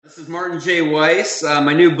This is Martin J. Weiss.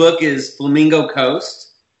 My new book is Flamingo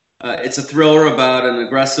Coast. It's a thriller about an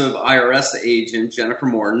aggressive IRS agent, Jennifer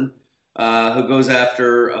Morton, who goes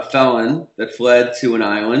after a felon that fled to an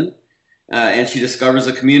island, and she discovers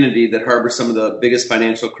a community that harbors some of the biggest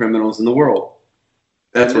financial criminals in the world.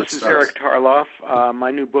 That's where it This is starts. Eric Tarloff.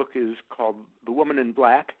 My new book is called The Woman in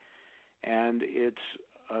Black, and it's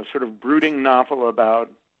a sort of brooding novel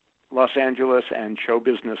about Los Angeles and show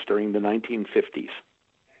business during the 1950s.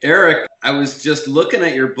 Eric, I was just looking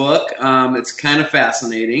at your book. It's kind of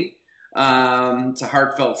fascinating. It's a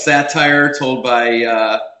heartfelt satire told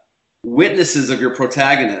by witnesses of your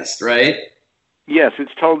protagonist, right? Yes,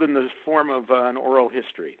 it's told in the form of an oral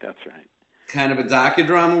history. That's right. Kind of a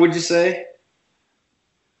docudrama, would you say?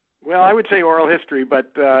 Well, I would say oral history,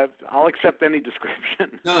 but I'll accept any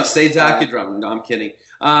description. No, say docudrama. No, I'm kidding.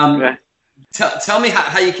 Tell me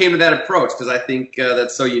how you came to that approach, because I think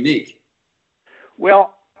that's so unique.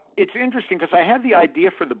 Well, it's interesting because I had the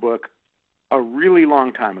idea for the book a really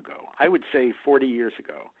long time ago. I would say 40 years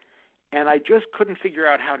ago. And I just couldn't figure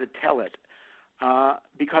out how to tell it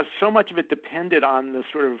because so much of it depended on the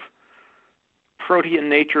sort of protean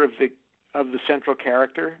nature of the central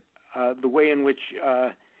character, the way in which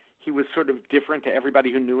he was sort of different to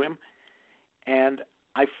everybody who knew him. And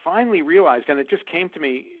I finally realized, and it just came to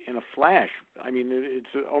me in a flash, I mean,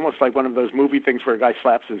 it's almost like one of those movie things where a guy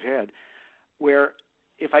slaps his head, where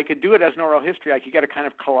if I could do it as an oral history, I could get a kind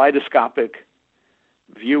of kaleidoscopic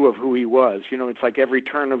view of who he was. You know, it's like every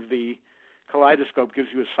turn of the kaleidoscope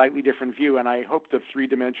gives you a slightly different view, and I hope the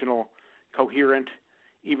three-dimensional, coherent,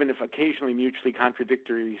 even if occasionally mutually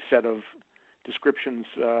contradictory set of descriptions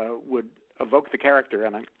would evoke the character,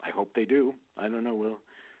 and I hope they do. I don't know, we'll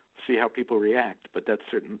see how people react, but that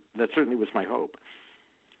certainly was my hope.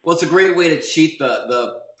 Well, it's a great way to cheat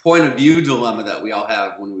the point of view dilemma that we all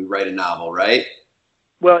have when we write a novel, right?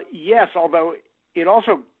 Well, yes, although it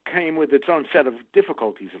also came with its own set of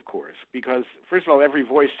difficulties, of course, because, first of all, every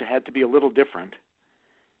voice had to be a little different,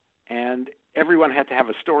 and everyone had to have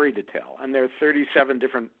a story to tell. And there are 37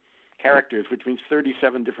 different characters, which means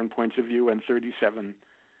 37 different points of view and 37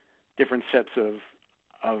 different sets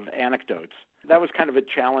of anecdotes. That was kind of a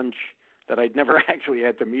challenge that I'd never actually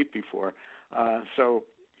had to meet before. So,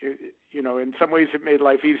 you know, in some ways it made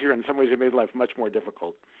life easier, in some ways it made life much more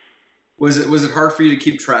difficult. Was it hard for you to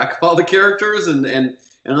keep track of all the characters? And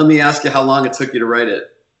let me ask you how long it took you to write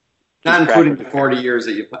it, not including the 40 years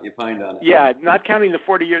that you pined on it. Yeah, not counting the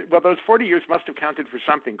 40 years. Well, those 40 years must have counted for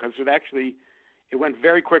something because it went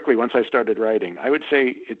very quickly once I started writing. I would say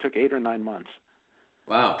it took 8 or 9 months.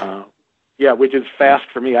 Wow. Yeah, which is fast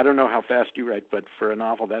for me. I don't know how fast you write, but for a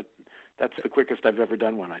novel, that's the quickest I've ever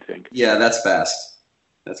done one, I think. Yeah, that's fast.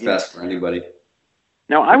 That's fast for anybody.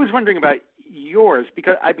 Now, I was wondering about yours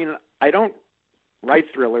because, I mean, I don't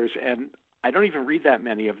write thrillers, and I don't even read that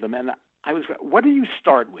many of them. And what did you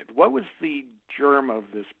start with? What was the germ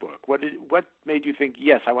of this book? What made you think,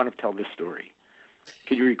 yes, I want to tell this story?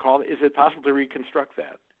 Can you recall? Is it possible to reconstruct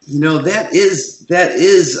that? You know, that is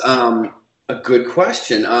a good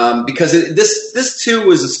question because this too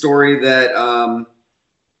was a story that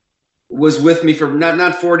was with me for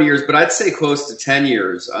not 40 years, but I'd say close to 10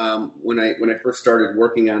 years when I first started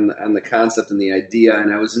working on the concept and the idea,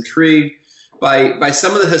 and I was intrigued by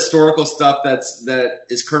some of the historical stuff that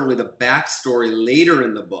is currently the backstory later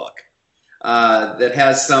in the book that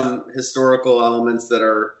has some historical elements that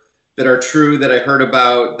are true that I heard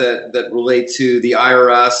about that relate to the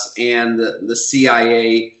IRS and the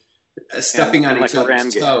CIA stepping on each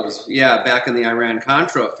other's toes. Yeah, back in the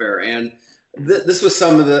Iran-Contra affair. And this was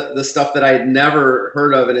some of the stuff that I had never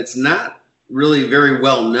heard of, and it's not really very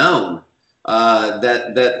well known.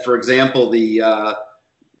 That for example, the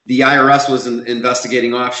IRS was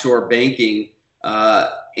investigating offshore banking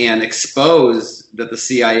and exposed that the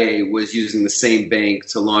CIA was using the same bank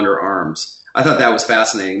to launder arms. I thought that was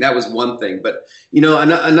fascinating. That was one thing. But, you know,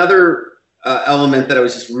 another element that I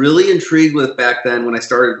was just really intrigued with back then when I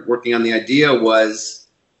started working on the idea was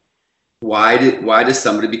why does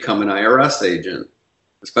somebody become an IRS agent,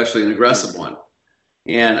 especially an aggressive one?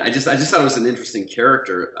 And I just thought it was an interesting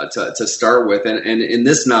character to start with. And in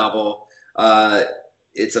this novel,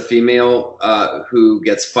 it's a female who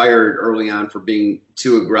gets fired early on for being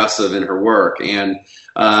too aggressive in her work, and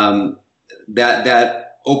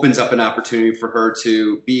that opens up an opportunity for her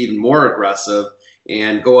to be even more aggressive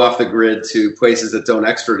and go off the grid to places that don't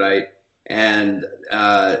extradite, and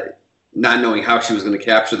not knowing how she was going to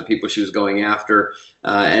capture the people she was going after.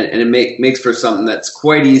 And it makes for something that's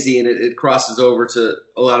quite easy, and it crosses over to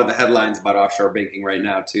a lot of the headlines about offshore banking right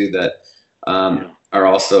now, too, that are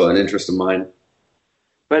also an interest of mine.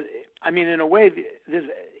 But I mean, in a way,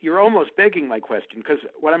 you're almost begging my question, because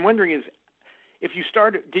what I'm wondering is, if you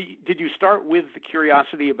started, did you start with the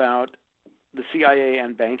curiosity about the CIA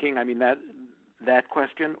and banking? I mean, that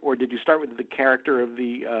question, or did you start with the character of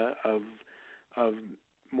the of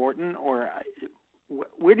Morton, or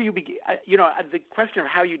where do you begin? The question of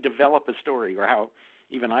how you develop a story, or how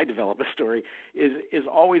even I develop a story, is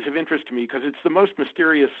always of interest to me, because it's the most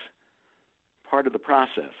mysterious part of the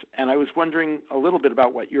process. And I was wondering a little bit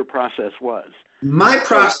about what your process was. My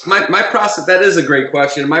process, that is a great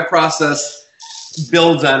question. My process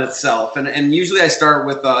builds on itself. And usually I start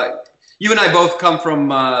with, you and I both come from,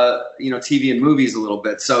 TV and movies a little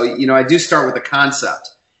bit. So, I do start with a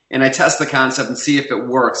concept, and I test the concept and see if it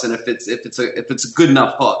works and if it's a good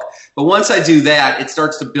enough hook. But once I do that, it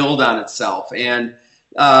starts to build on itself. And,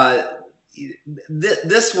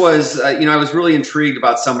 this was, I was really intrigued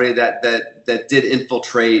about somebody that did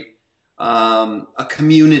infiltrate a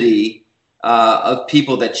community of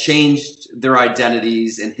people that changed their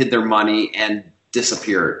identities and hid their money and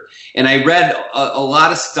disappeared. And I read a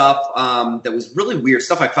lot of stuff that was really weird,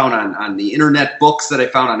 stuff I found on the internet, books that I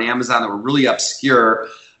found on Amazon that were really obscure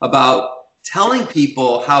about telling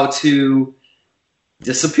people how to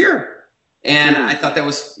disappear. And I thought that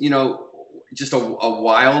was, just a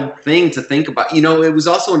wild thing to think about. It was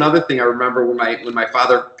also another thing I remember when my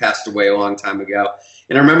father passed away a long time ago,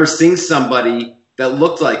 and I remember seeing somebody that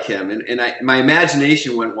looked like him, and my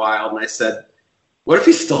imagination went wild, and I said, what if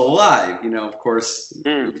he's still alive? Of course,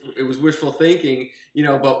 it was wishful thinking,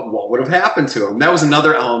 but what would have happened to him? That was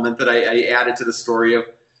another element that I added to the story of,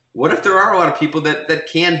 what if there are a lot of people that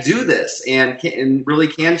can do this and really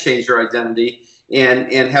can change their identity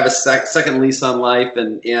and have a second lease on life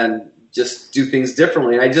and just do things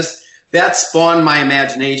differently. That spawned my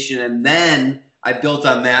imagination, and then I built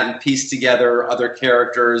on that and pieced together other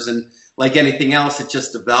characters, and like anything else, it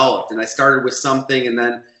just developed. And I started with something, and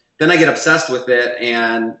then I get obsessed with it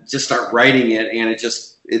and just start writing it, and it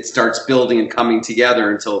starts building and coming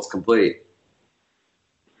together until it's complete.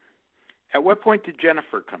 At what point did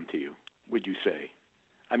Jennifer come to you, would you say?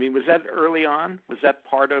 I mean, was that early on? Was that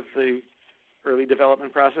part of the early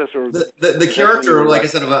development process, or the character, like I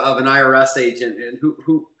said, of an IRS agent, and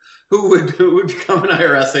who would become an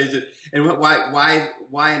IRS agent, and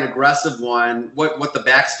why an aggressive one? What the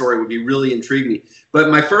backstory would be really intrigued me.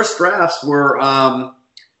 But my first drafts were a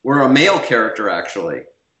male character, actually.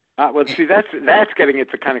 Well, see, that's getting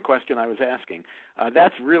at the kind of question I was asking.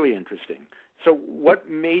 That's really interesting. So, what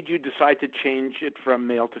made you decide to change it from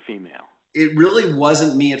male to female? It really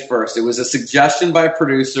wasn't me at first. It was a suggestion by a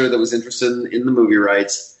producer that was interested in the movie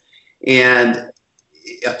rights, and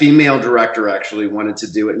a female director actually wanted to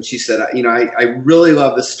do it. And she said, I really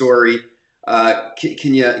love the story.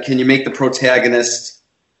 Can you make the protagonist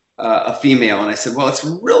a female? And I said, well, it's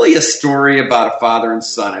really a story about a father and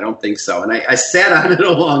son. I don't think so. And I sat on it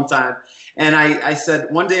a long time. And I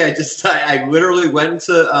said, one day I literally went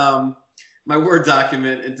into my Word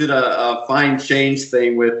document and did a fine change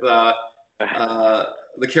thing with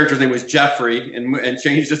the character's name was Jeffrey, and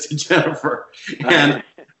changed it to Jennifer. And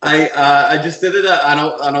I just did it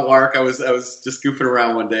on a lark. I was just goofing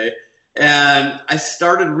around one day, and I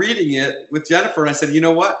started reading it with Jennifer, and I said, you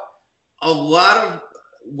know what? A lot of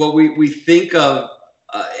what we think of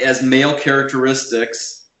as male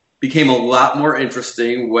characteristics became a lot more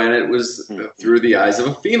interesting when it was through the eyes of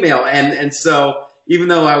a female, and so even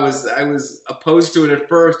though I was opposed to it at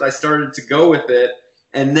first, I started to go with it.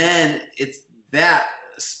 And then that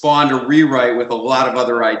spawned a rewrite with a lot of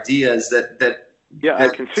other ideas I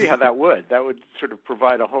can see how that would sort of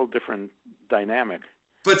provide a whole different dynamic.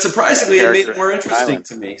 But surprisingly, it made it more interesting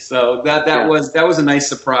to me. So that was a nice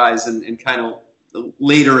surprise and kind of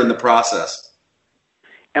later in the process.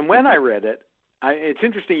 And when I read it, it's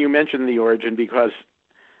interesting you mentioned the origin, because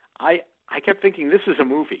I kept thinking this is a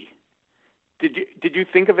movie. Did you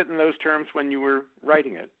think of it in those terms when you were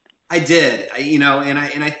writing it? I did, and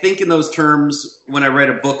I think in those terms when I write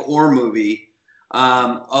a book or movie.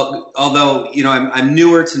 Although I'm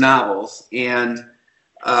newer to novels, and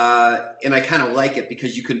I kind of like it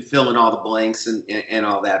because you can fill in all the blanks and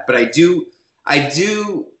all that. But I do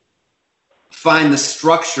find the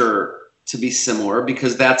structure to be similar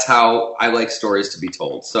because that's how I like stories to be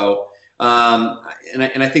told. So,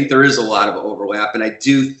 and I think there is a lot of overlap, and I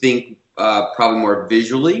do think probably more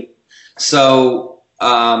visually. So.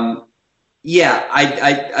 I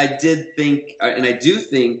did think, and I do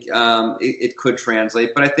think it could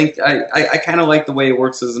translate, but I think I kind of like the way it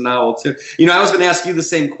works as a novel too. I was going to ask you the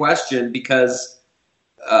same question because,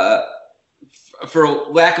 for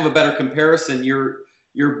lack of a better comparison, your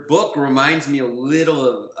book reminds me a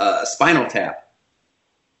little of Spinal Tap.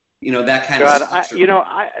 that kind God, of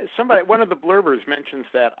structure. one of the blurbers mentions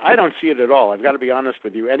that. I don't see it at all. I've got to be honest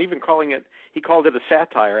with you. And even he called it a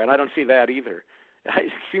satire, and I don't see that either.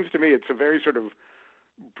 It seems to me it's a very sort of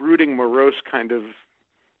brooding, morose kind of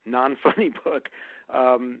non-funny book.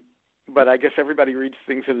 But I guess everybody reads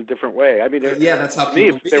things in a different way. I mean, that's how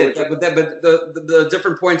people read it. But the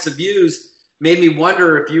different points of views made me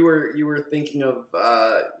wonder if you were thinking of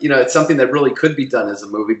it's something that really could be done as a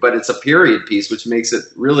movie, but it's a period piece, which makes it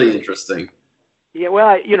really interesting. Yeah,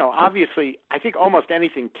 well, obviously, I think almost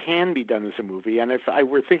anything can be done as a movie, and if I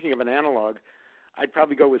were thinking of an analog, I'd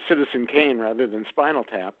probably go with Citizen Kane rather than Spinal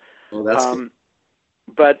Tap. Well, that's good.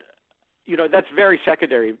 But that's very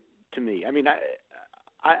secondary to me. I mean,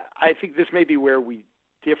 I think this may be where we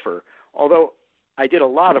differ. Although I did a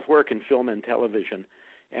lot of work in film and television,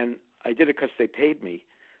 and I did it because they paid me.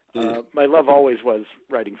 My love always was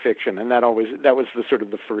writing fiction, and that was the sort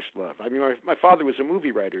of the first love. I mean, my father was a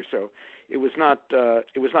movie writer, so it was not a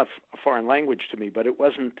foreign language to me, but it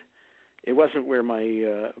wasn't where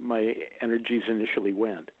my energies initially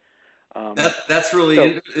went. That's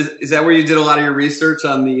really is that where you did a lot of your research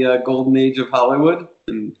on the golden age of Hollywood?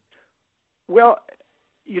 Well,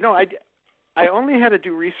 I only had to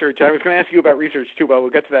do research. I was going to ask you about research too, but we'll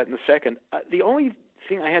get to that in a second. The only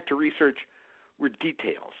thing I had to research were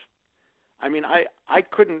details. I mean, I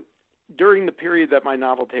couldn't, during the period that my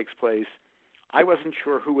novel takes place, I wasn't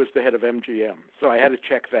sure who was the head of MGM, so I had to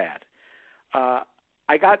check that.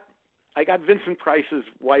 I got Vincent Price's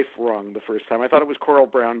wife wrong the first time. I thought it was Coral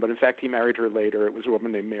Brown, but in fact he married her later. It was a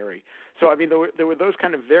woman named Mary. So, I mean, there were those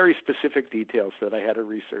kind of very specific details that I had to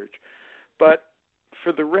research. But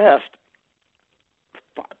for the rest,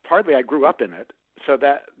 partly I grew up in it, so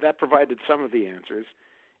that provided some of the answers.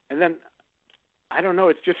 And then, I don't know,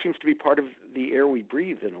 it just seems to be part of the air we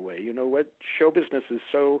breathe in a way. You know what? Show business is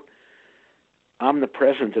so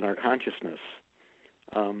omnipresent in our consciousness.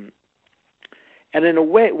 And in a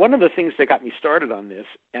way, one of the things that got me started on this,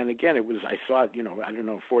 and again, I saw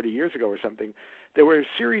it, 40 years ago or something, there were a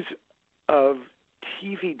series of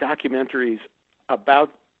TV documentaries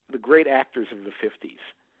about the great actors of the 50s,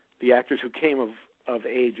 the actors who came of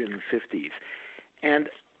age in the 50s. And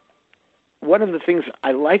one of the things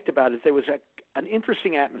I liked about it, there was an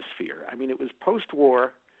interesting atmosphere. I mean, it was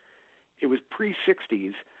post-war, it was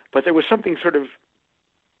pre-60s, but there was something sort of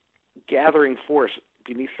gathering force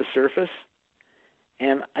beneath the surface.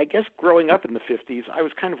 And I guess growing up in the 50s, I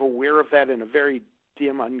was kind of aware of that in a very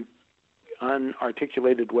dim,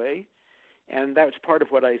 unarticulated way. And that's part of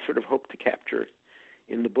what I sort of hope to capture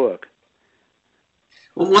in the book.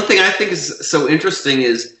 Well, one thing I think is so interesting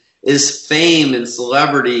is fame and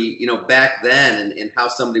celebrity, back then, and how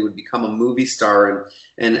somebody would become a movie star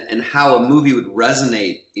and how a movie would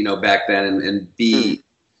resonate, back then and be,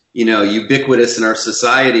 ubiquitous in our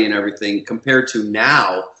society and everything compared to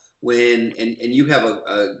now when, and you have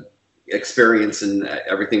a experience in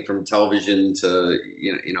everything from television to,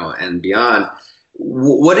 and beyond.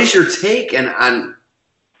 What is your take on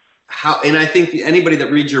how, and I think anybody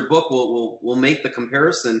that reads your book will make the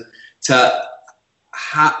comparison to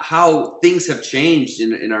how things have changed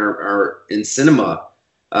in our in cinema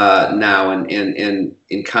now and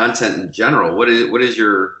in content in general. What is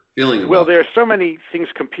your feeling about? Well, there are so many things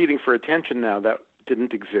competing for attention now that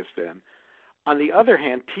didn't exist then. On the other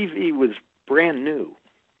hand, TV was brand new,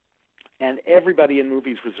 and everybody in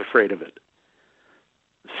movies was afraid of it.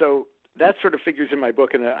 So that sort of figures in my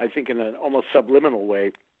book, I think in an almost subliminal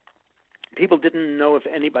way. People didn't know if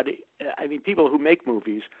anybody, people who make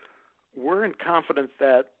movies weren't confident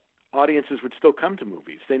that audiences would still come to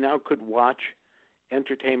movies. They now could watch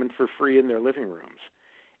entertainment for free in their living rooms.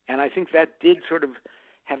 And I think that did sort of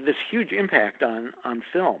have this huge impact on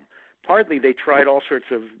film. Partly they tried all sorts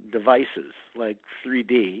of devices like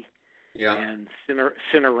 3D and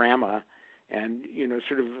Cinerama and,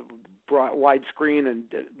 sort of widescreen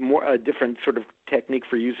and more a different sort of technique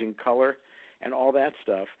for using color and all that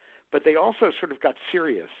stuff. But they also sort of got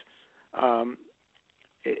serious.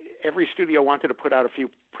 Every studio wanted to put out a few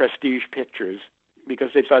prestige pictures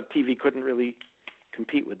because they thought TV couldn't really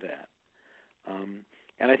compete with that. And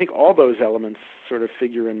I think all those elements sort of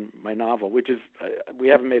figure in my novel, which is, we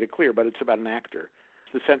haven't made it clear, but it's about an actor,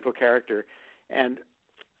 the central character. And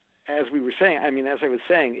as I was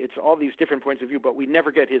saying, it's all these different points of view, but we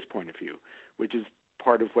never get his point of view, which is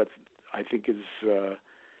part of what I think is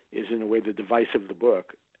in a way the device of the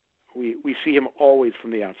book. We see him always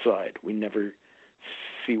from the outside. We never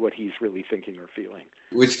see what he's really thinking or feeling.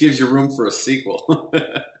 Which gives you room for a sequel.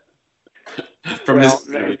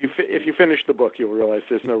 If you finish the book, you'll realize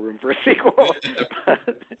there's no room for a sequel.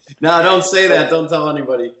 No, don't say that. Don't tell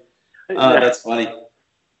anybody. That's funny.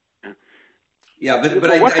 Yeah, but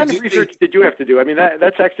well, what kind I of research did you have to do? I mean,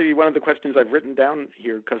 that's actually one of the questions I've written down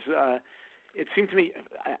here, because it seemed to me,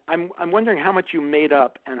 I'm wondering how much you made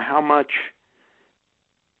up and how much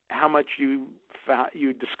you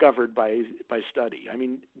discovered by study. I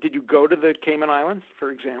mean, did you go to the Cayman Islands, for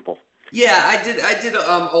example? Yeah, I did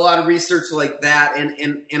a lot of research like that,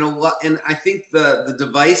 and a lot, and I think the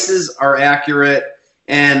devices are accurate,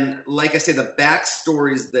 and like I say, the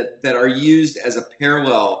backstories that are used as a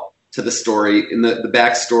parallel to the story, in the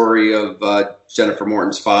backstory of Jennifer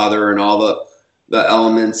Morton's father and all the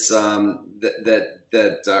elements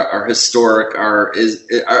that are historic are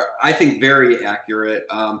I think very accurate.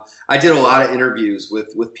 I did a lot of interviews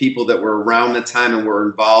with people that were around the time and were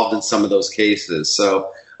involved in some of those cases,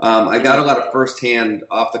 so. I got a lot of firsthand,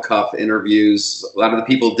 off-the-cuff interviews. A lot of the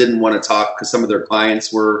people didn't want to talk because some of their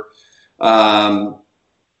clients were,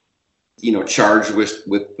 charged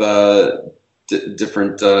with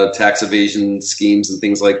different tax evasion schemes and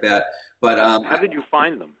things like that. But how did you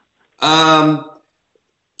find them?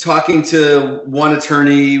 Talking to one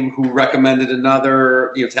attorney who recommended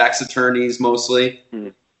another, tax attorneys mostly,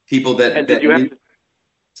 people that. And did you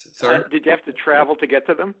have to travel to get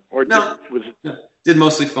to them, or no? Did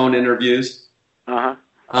mostly phone interviews. Uh-huh.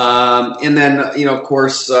 And then, of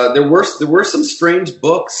course, there were some strange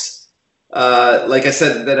books. Like I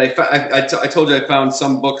said, that I told you I found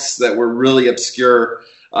some books that were really obscure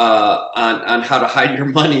on how to hide your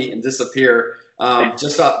money and disappear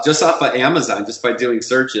just off of Amazon, just by doing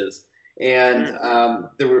searches. And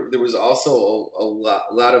there was also a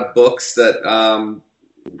lot of books that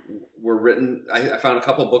were written. I found a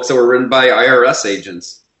couple of books that were written by IRS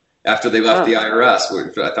agents after they left the IRS,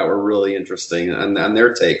 which I thought were really interesting on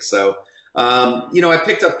their take. So, I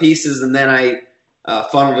picked up pieces and then I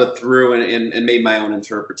funneled it through and made my own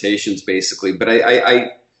interpretations, basically. But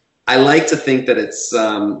I like to think that it's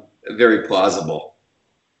very plausible.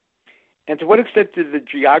 And to what extent did the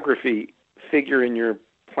geography figure in your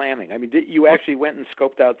planning? I mean, you actually went and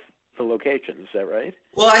scoped out the location, is that right?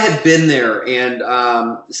 Well, I had been there, and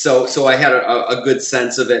so I had a good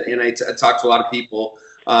sense of it, and I talked to a lot of people.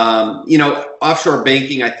 Offshore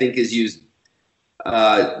banking, I think, is used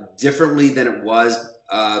differently than it was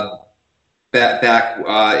back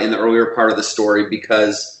in the earlier part of the story,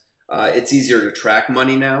 because it's easier to track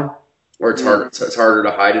money now, or it's harder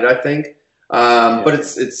to hide it, I think. But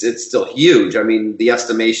it's still huge. I mean, the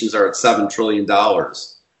estimations are at $7 trillion.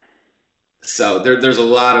 So there's a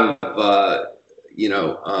lot of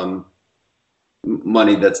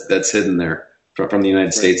money that's hidden there from the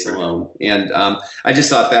United States alone. And I just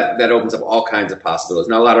thought that opens up all kinds of possibilities.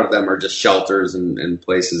 Now, a lot of them are just shelters and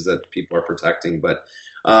places that people are protecting. But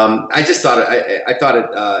I just thought I thought it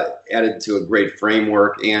added to a great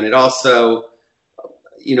framework. And it also,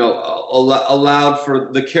 allowed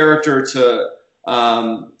for the character to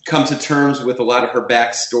come to terms with a lot of her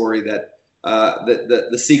backstory, that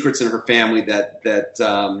the secrets in her family that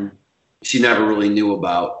she never really knew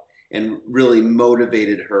about, and really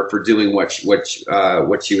motivated her for doing what she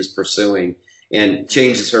was pursuing, and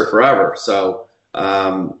changes her forever. So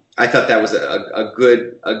I thought that was a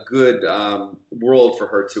good world for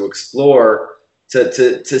her to explore,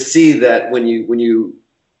 to see that when you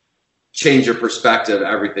change your perspective,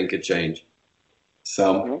 everything could change.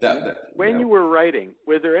 So when you were writing,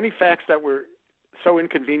 were there any facts that were so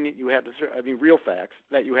inconvenient you had to, real facts,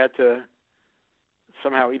 that you had to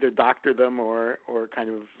somehow either doctor them or kind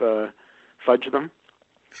of fudge them?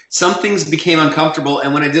 Some things became uncomfortable,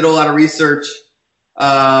 and when I did a lot of research,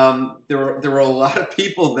 there were a lot of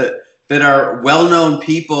people that are well-known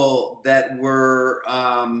people that were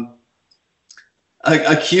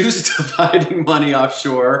accused of hiding money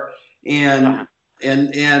offshore, and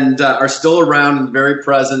are still around and very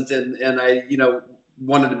present. And I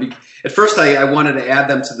wanted to be, at first I wanted to add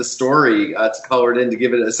them to the story to color it in, to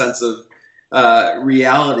give it a sense of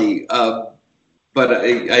reality, but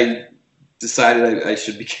I decided I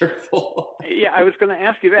should be careful. Yeah, I was going to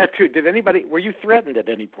ask you that too. Were you threatened at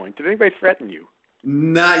any point? Did anybody threaten you?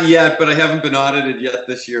 Not yet, but I haven't been audited yet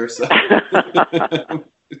this year, so.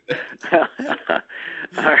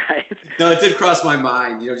 All right. No, it did cross my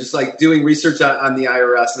mind, just like doing research on the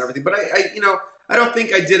IRS and everything. But I don't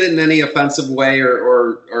think I did it in any offensive way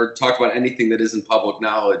or talked about anything that isn't public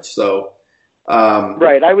knowledge. So.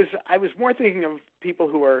 Right. I was more thinking of people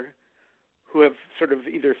who have sort of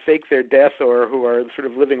either faked their death or who are sort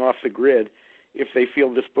of living off the grid, if they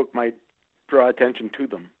feel this book might draw attention to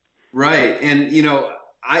them. Right. And,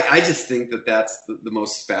 I just think that that's the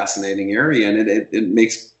most fascinating area, and it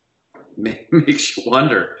makes you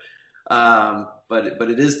wonder. But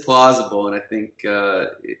it is plausible, and I think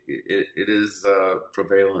it is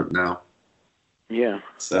prevalent now. Yeah.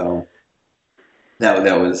 So that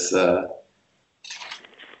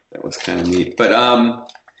was kind of neat.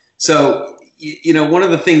 But so one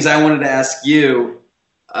of the things I wanted to ask you,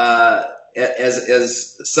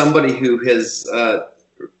 as somebody who has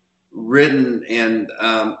written and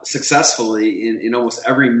successfully in almost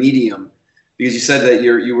every medium, because you said that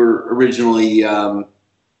you were originally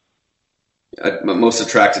most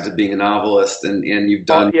attracted to being a novelist, and you've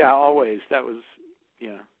done always. That was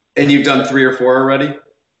and you've done 3 or 4 already.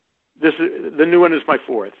 The new one is my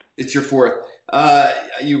 4th. It's your 4th.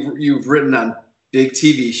 You've written on big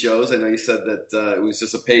TV shows. I know you said that it was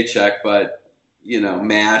just a paycheck, but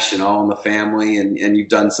MASH and All in the Family, and you've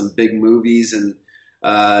done some big movies, and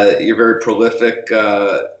you're very prolific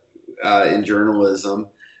in journalism.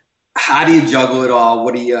 How do you juggle it all?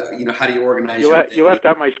 What do you how do you organize? You left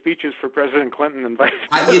out my speeches for President Clinton and Vice.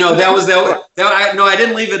 I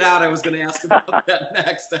didn't leave it out. I was going to ask about that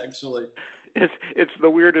next, actually. It's the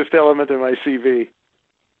weirdest element in my CV.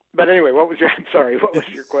 But anyway, what was your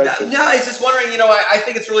question? No, I was just wondering, I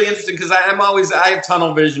think it's really interesting because I have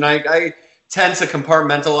tunnel vision. I tend to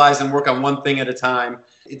compartmentalize and work on one thing at a time.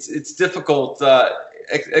 It's difficult,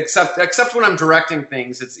 except when I'm directing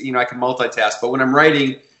things, it's, I can multitask, but when I'm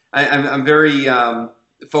writing, I'm very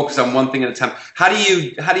focused on one thing at a time. How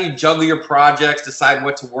do you juggle your projects, decide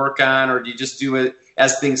what to work on, or do you just do it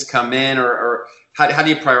as things come in, or how do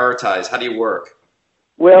you prioritize? How do you work?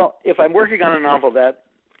 Well, if I'm working on a novel, that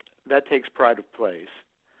takes pride of place.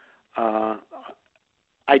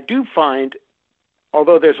 I do find,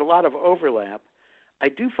 although there's a lot of overlap, I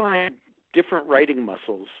do find different writing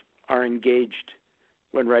muscles are engaged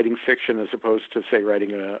when writing fiction as opposed to, say,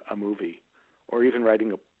 writing a movie or even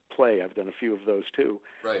writing a play. I've done a few of those too.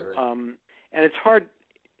 Right. And it's hard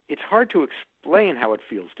to explain how it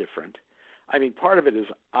feels different. I mean, part of it is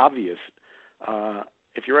obvious.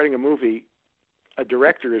 If you're writing a movie, a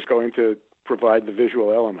director is going to provide the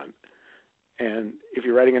visual element. And if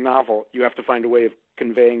you're writing a novel, you have to find a way of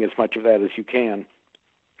conveying as much of that as you can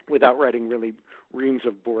without writing really reams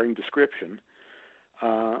of boring description.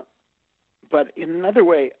 But in another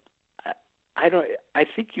way, I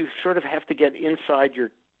think you sort of have to get inside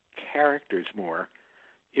your characters more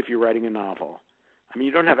if you're writing a novel. I mean,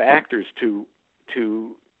 you don't have actors to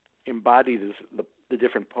embody the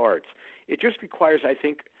different parts. It just requires, I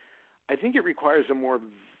think it requires a more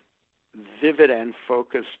vivid and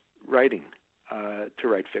focused writing to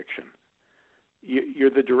write fiction. You're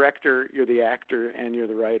the director, you're the actor, and you're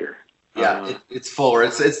the writer. Yeah, it's fuller.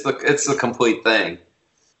 It's the complete thing.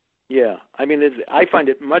 Yeah, I mean, I find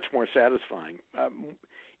it much more satisfying,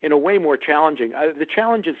 in a way more challenging. The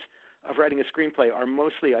challenges of writing a screenplay are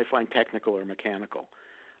mostly, I find, technical or mechanical.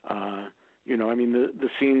 I mean, the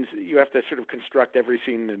scenes, you have to sort of construct every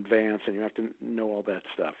scene in advance, and you have to know all that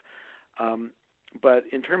stuff. But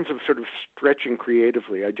in terms of sort of stretching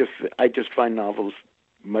creatively, I just find novels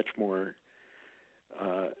much more,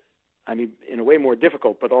 in a way more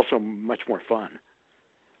difficult, but also much more fun.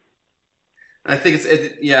 I think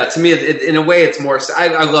to me, in a way, it's more.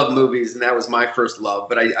 I love movies, and that was my first love.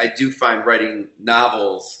 But I do find writing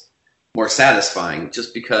novels more satisfying,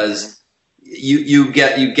 just because you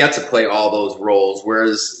get to play all those roles.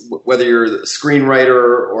 Whereas whether you're a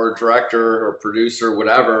screenwriter or director or producer, or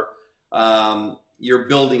whatever, you're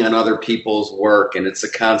building on other people's work, and it's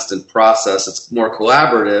a constant process. It's more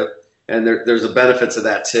collaborative, and there's a benefit to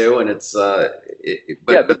that too. And it's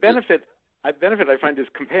the benefit. I find is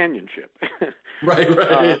companionship. Right.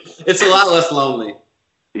 It's a lot less lonely.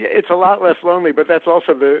 Yeah, it's a lot less lonely, but that's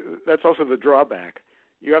also the drawback.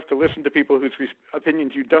 You have to listen to people whose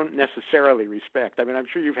opinions you don't necessarily respect. I mean, I'm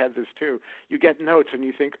sure you've had this too. You get notes and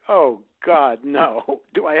you think, "Oh God, no!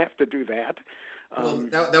 Do I have to do that?" Well,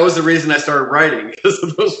 that was the reason I started writing, because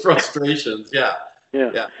of those frustrations. Yeah.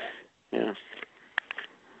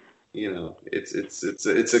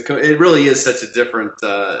 It really is such a different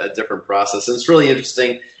process, and it's really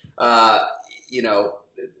interesting. How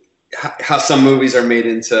some movies are made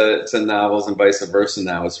into novels and vice versa.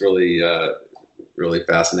 Now it's really really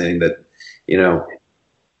fascinating that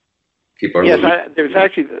people are. Yes, there's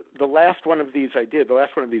actually the last one of these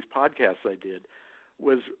podcasts I did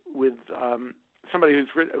was with somebody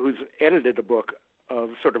who's edited a book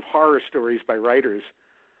of sort of horror stories by writers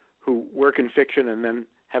who work in fiction and then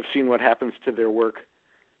have seen what happens to their work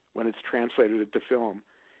when it's translated into film.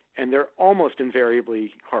 And they're almost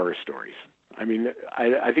invariably horror stories. I mean,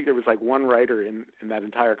 I think there was like one writer in that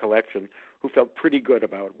entire collection who felt pretty good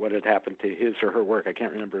about what had happened to his or her work. I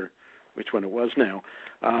can't remember which one it was now.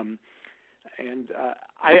 I've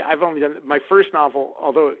only done my first novel,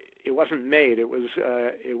 although it wasn't made. It was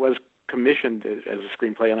commissioned as a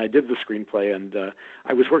screenplay, and I did the screenplay, and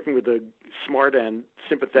I was working with a smart and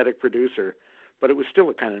sympathetic producer, but it was still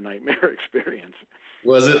a kind of nightmare experience.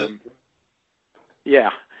 Was it?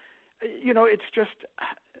 Yeah. It's just,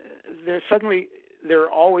 there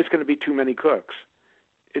are always going to be too many cooks.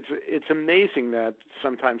 It's amazing that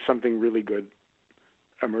sometimes something really good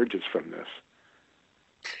emerges from this.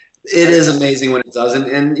 It is amazing when it doesn't,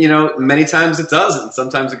 and many times it doesn't.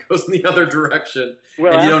 Sometimes it goes in the other direction.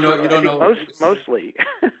 Well, and you don't know. Mostly.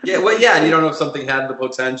 Yeah, well, yeah, and you don't know if something had the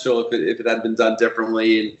potential, if it had been done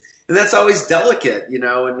differently, and that's always delicate,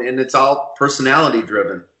 and it's all personality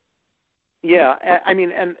driven. Yeah, I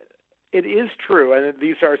mean, and it is true, and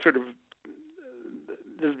these are sort of,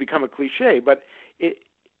 this has become a cliche, but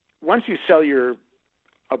once you sell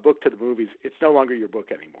a book to the movies, it's no longer your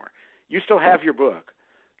book anymore. You still have your book,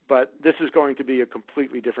 but this is going to be a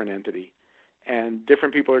completely different entity, and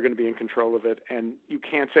different people are going to be in control of it, and you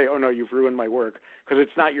can't say, oh no, you've ruined my work, because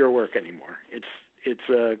it's not your work anymore. It's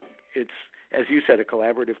as you said, a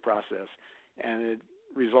collaborative process, and it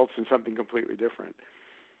results in something completely different.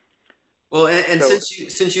 Well, and so,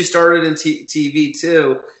 since you started in TV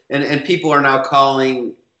too, and people are now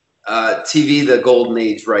calling TV the golden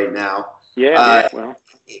age right now. Yeah, well,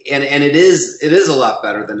 and it is a lot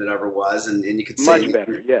better than it ever was, and you could say much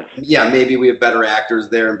better. Yes. Yeah, maybe we have better actors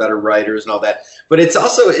there and better writers and all that, but it's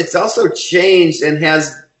also changed and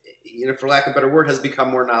has, for lack of a better word, has become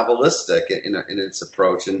more novelistic in its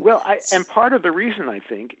approach. And and part of the reason, I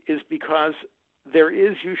think, is because there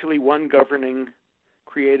is usually one governing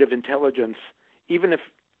creative intelligence, even if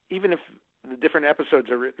the different episodes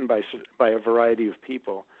are written by a variety of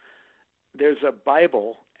people. There's a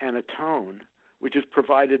Bible and a tone which is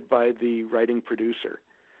provided by the writing producer.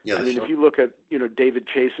 Yeah, I mean, if you look at David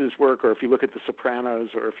Chase's work, or if you look at The Sopranos,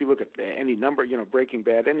 or if you look at any number, Breaking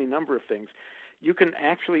Bad, any number of things, you can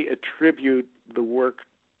actually attribute the work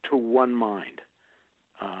to one mind.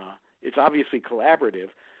 It's obviously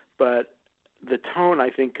collaborative, but the tone, I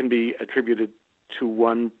think, can be attributed to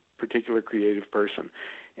one particular creative person,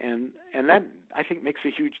 and that, I think, makes a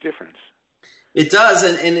huge difference. It does,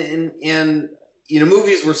 and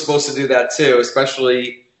movies were supposed to do that too,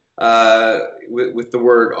 especially with the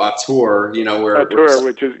word auteur. Auteur,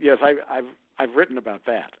 which is, yes, I've written about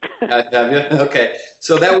that. Have you? Okay,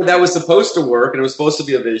 so that was supposed to work, and it was supposed to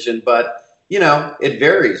be a vision, but it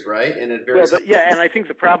varies, right? And it varies. Well, and I think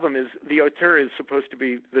the problem is the auteur is supposed to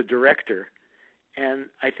be the director. And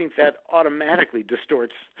I think that automatically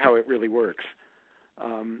distorts how it really works,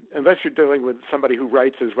 unless you're dealing with somebody who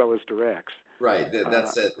writes as well as directs. Right,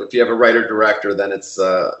 that's it. If you have a writer-director, then it's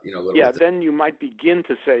a little yeah, then you might begin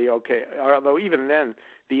to say, okay, although even then,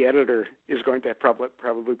 the editor is going to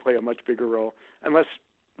probably play a much bigger role, unless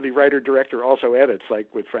the writer-director also edits,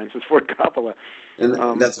 like with Francis Ford Coppola.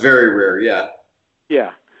 And that's very rare, yeah.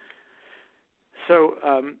 Yeah.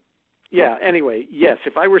 So... anyway, yes,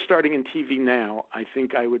 if I were starting in TV now, I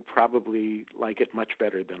think I would probably like it much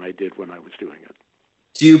better than I did when I was doing it.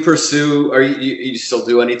 Do you pursue, you still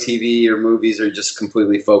do any TV or movies, or just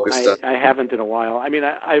completely focused on? I haven't in a while. I mean,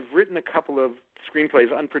 I've written a couple of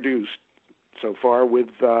screenplays unproduced so far with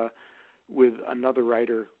another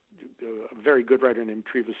writer, a very good writer named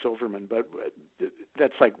Treva Silverman, but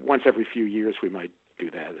that's like once every few years we might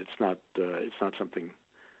do that. It's not something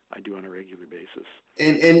I do on a regular basis.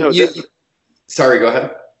 Sorry, go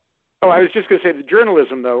ahead. Oh, I was just going to say the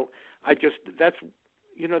journalism, though. That's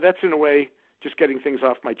in a way just getting things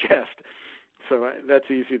off my chest. So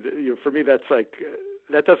that's easy. For me, that's like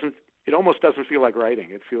it almost doesn't feel like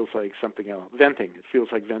writing. It feels like something else. Venting. It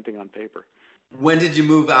feels like venting on paper. When did you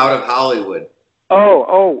move out of Hollywood?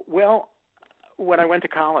 Well, when I went to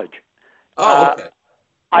college. Oh, okay.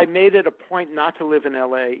 I made it a point not to live in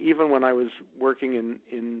L.A., even when I was working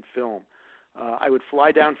in film. I would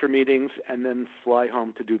fly down for meetings and then fly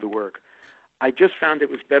home to do the work. I just found it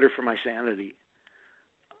was better for my sanity.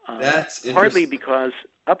 That's interesting. Partly because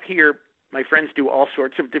up here, my friends do all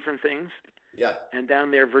sorts of different things. Yeah. And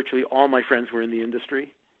down there, virtually all my friends were in the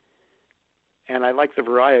industry. And I liked the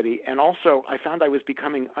variety. And also, I found I was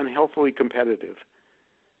becoming unhealthily competitive.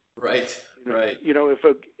 Right, right.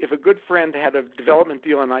 If a good friend had a development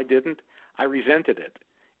deal and I didn't, I resented it,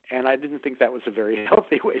 and I didn't think that was a very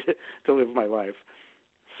healthy way to live my life.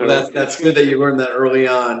 So that's good that you learned that early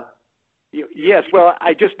on. Yes, well,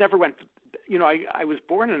 I just never went. I was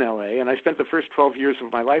born in L.A. and I spent the first 12 years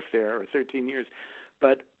of my life there, or 13 years,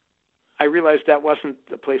 but I realized that wasn't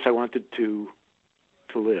the place I wanted to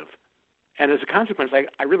live, and as a consequence,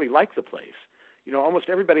 I really like the place. Almost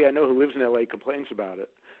everybody I know who lives in L.A. complains about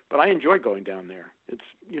it. But I enjoy going down there. It's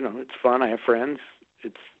fun. I have friends.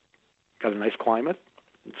 It's got a nice climate.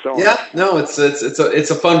 and so on. Yeah, no, it's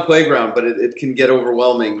a fun playground, but it can get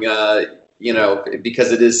overwhelming,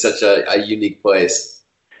 because it is such a unique place,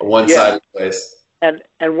 a one-sided place. And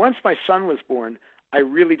once my son was born, I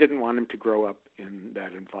really didn't want him to grow up in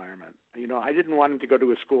that environment. I didn't want him to go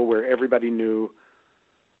to a school where everybody knew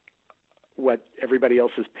what everybody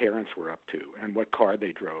else's parents were up to and what car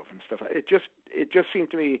they drove and stuff. It just seemed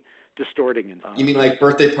to me distorting. You mean like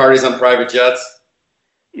birthday parties on private jets?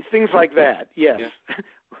 Things like that, yes. Yeah.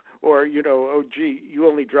 Or, oh gee, you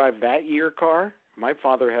only drive that year car? My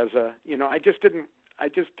father has I just didn't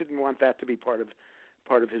want that to be part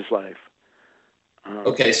of his life.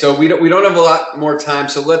 Okay, so we don't have a lot more time,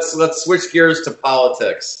 so let's switch gears to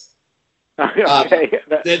politics. Okay,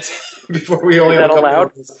 before we only is have that a couple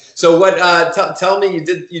allowed? minutes. So what? Tell me,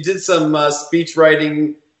 you did some speech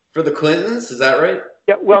writing for the Clintons, is that right?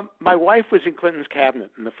 Yeah. Well, my wife was in Clinton's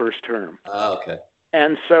cabinet in the first term. Oh, okay.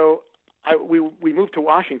 And so we moved to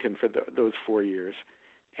Washington for those 4 years,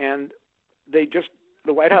 and the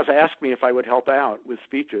White House asked me if I would help out with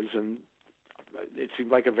speeches, and it seemed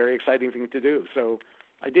like a very exciting thing to do, so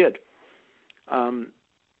I did. And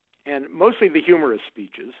mostly the humorous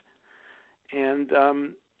speeches. And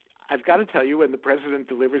I've got to tell you, when the president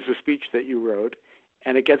delivers a speech that you wrote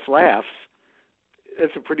and it gets laughs,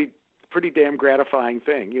 it's a pretty damn gratifying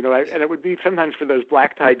thing, and it would be sometimes for those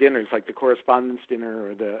black tie dinners, like the Correspondents' Dinner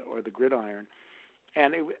or the Gridiron.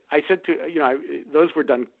 And I said to those were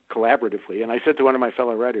done collaboratively, and I said to one of my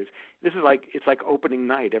fellow writers, it's like opening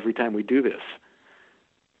night every time we do this.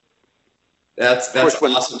 That's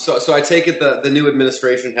awesome. So I take it the new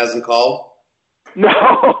administration hasn't called?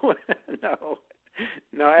 No, no.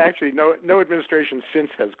 Actually, no administration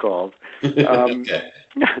since has called. Okay.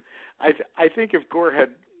 I think if Gore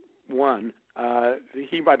had won,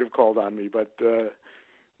 he might have called on me, but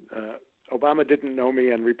Obama didn't know me,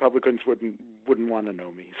 and Republicans wouldn't want to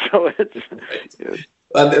know me. So it's. Right.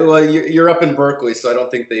 Well, you're up in Berkeley, so I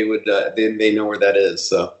don't think they would. They know where that is.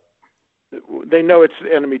 So they know it's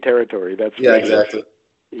enemy territory. That's exactly.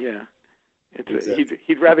 Yeah. Exactly.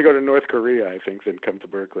 He'd rather go to North Korea, I think, than come to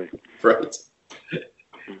Berkeley. Right.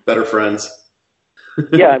 Better friends.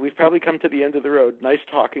 Yeah, we've probably come to the end of the road. Nice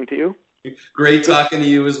talking to you. Great talking to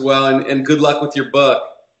you as well, and good luck with your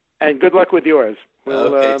book. And good luck with yours.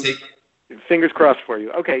 We'll, okay, fingers crossed for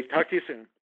you. Okay, talk to you soon.